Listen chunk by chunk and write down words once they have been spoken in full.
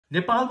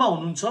नेपालमा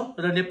हुनुहुन्छ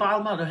र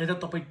नेपालमा रहेर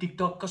तपाईँ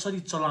टिकटक कसरी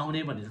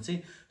चलाउने भनेर चाहिँ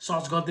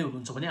सर्च गर्दै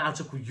हुनुहुन्छ भने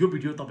आजको यो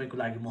भिडियो तपाईँको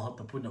लागि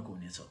महत्त्वपूर्णको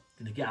हुनेछ।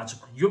 किनकि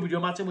आजको यो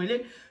भिडियोमा चाहिँ मैले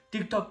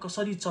टिकटक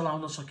कसरी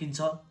चलाउन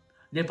सकिन्छ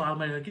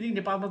नेपालमा, किनकि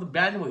नेपालमा त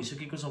ब्यान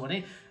भइसकेको छ भने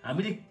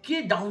हामीले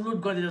के डाउनलोड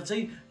गरेर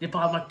चाहिँ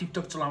नेपालमा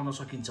टिकटक चलाउन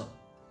सकिन्छ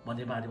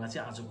भन्ने बारेमा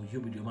चाहिँ आजको यो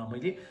भिडियोमा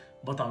मैले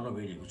बताउन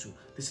गइरहेको छु।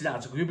 त्यसैले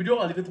आजको यो भिडियो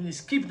अलिकति पनि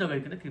स्किप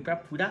नगरिकन कृपया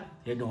पुरा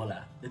हेर्नुहोला।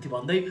 यति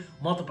भन्दै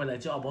म तपाईँलाई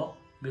चाहिँ अब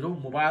मेरो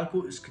मोबाइलको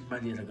स्क्रिनमा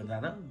लिएर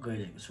जान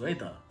गइरहेको छु है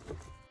त।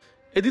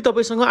 यदि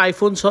तपाईँसँग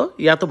आइफोन छ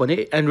या त भने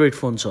एन्ड्रोइड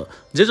फोन छ,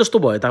 जे जस्तो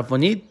भए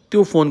तापनि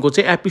त्यो फोनको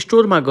चाहिँ एप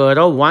स्टोरमा गएर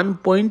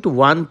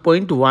 1.1.1.1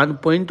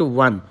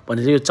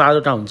 भनेर यो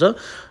 4वटा हुन्छ,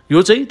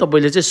 यो चाहिँ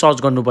तपाईँले चाहिँ सर्च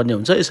गर्नुपर्ने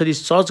हुन्छ। यसरी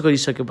सर्च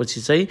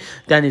गरिसकेपछि चाहिँ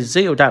त्यहाँनिर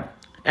चाहिँ एउटा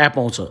एप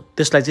आउँछ,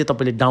 त्यसलाई चाहिँ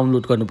तपाईँले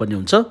डाउनलोड गर्नुपर्ने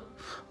हुन्छ।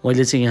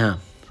 मैले चाहिँ यहाँ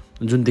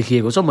जुन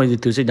देखिएको छ मैले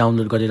त्यो चाहिँ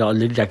डाउनलोड गरेर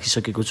अलरेडी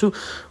राखिसकेको छु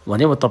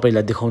भने म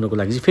तपाईँलाई देखाउनको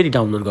लागि चाहिँ फेरि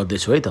डाउनलोड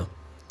गर्दैछु है त।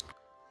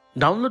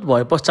 डाउनलोड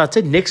भए पश्चात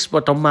चाहिँ नेक्स्ट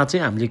बटनमा चाहिँ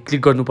हामीले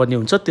क्लिक गर्नुपर्ने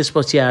हुन्छ,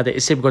 त्यसपछि आएर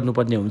एक्सेप्ट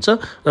गर्नुपर्ने हुन्छ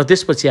र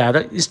त्यसपछि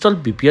आएर इन्स्टल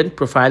VPN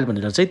प्रोफाइल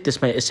भनेर चाहिँ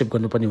त्यसमा एक्सेप्ट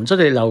गर्नुपर्ने हुन्छ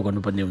र एलाउ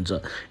गर्नुपर्ने हुन्छ।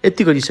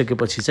 यति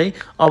गरिसकेपछि चाहिँ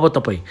अब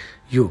तपाईँ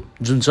यो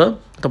जुन छ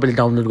तपाईँले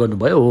डाउनलोड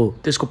गर्नुभयो हो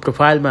त्यसको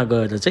प्रोफाइलमा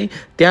गएर चाहिँ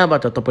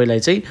त्यहाँबाट तपाईँलाई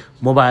चाहिँ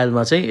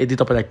मोबाइलमा चाहिँ यदि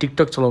तपाईँलाई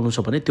टिकटक चलाउनु छ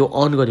भने त्यो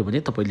अन गर्यो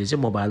भने तपाईँले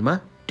चाहिँ मोबाइलमा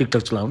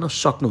टिकटक चलाउन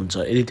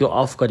सक्नुहुन्छ। यदि त्यो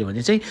अफ गर्यो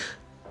भने चाहिँ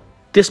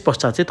त्यस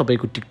पश्चात चाहिँ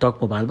तपाईँको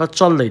टिकटक मोबाइलमा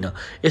चल्दैन।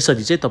 यसरी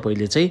चाहिँ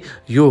तपाईँले चाहिँ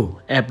यो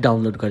एप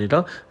डाउनलोड गरेर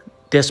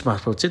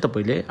त्यसमार्फत चाहिँ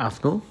तपाईँले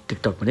आफ्नो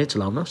टिकटक पनि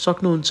चलाउन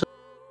सक्नुहुन्छ।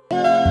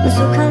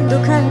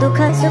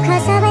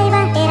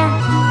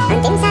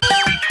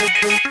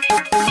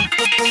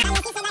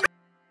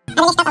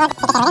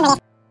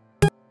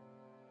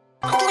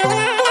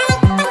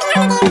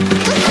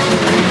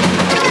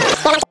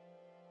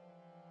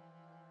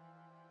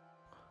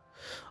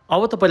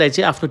 अब तपाईँलाई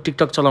चाहिँ आफ्नो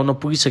टिकटक चलाउन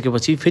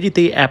पुगिसकेपछि फेरि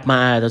त्यही एपमा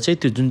आएर चाहिँ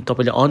त्यो जुन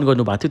तपाईँले अन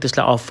गर्नुभएको थियो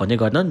त्यसलाई अफ भने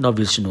गर्न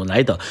नबिर्सिनु होला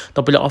है त।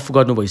 तपाईँले अफ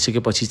गर्नु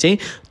भइसकेपछि चाहिँ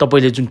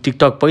तपाईँले जुन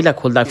टिकटक पहिला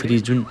खोल्दाखेरि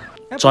जुन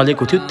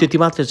चलेको थियो त्यति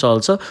मात्रै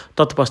चल्छ,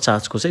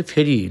 तत्पश्चातको चाहिँ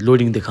फेरि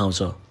लोडिङ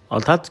देखाउँछ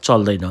अर्थात्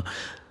चल्दैन।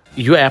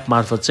 यो एप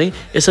मार्फत चाहिँ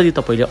यसरी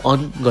तपाईँले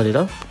अन गरेर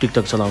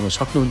टिकटक चलाउन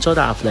सक्नुहुन्छ र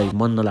आफूलाई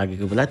मन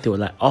नलागेको बेला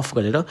त्यसलाई अफ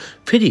गरेर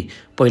फेरि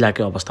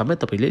पहिलाकै अवस्थामा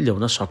तपाईँले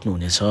ल्याउन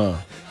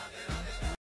सक्नुहुनेछ।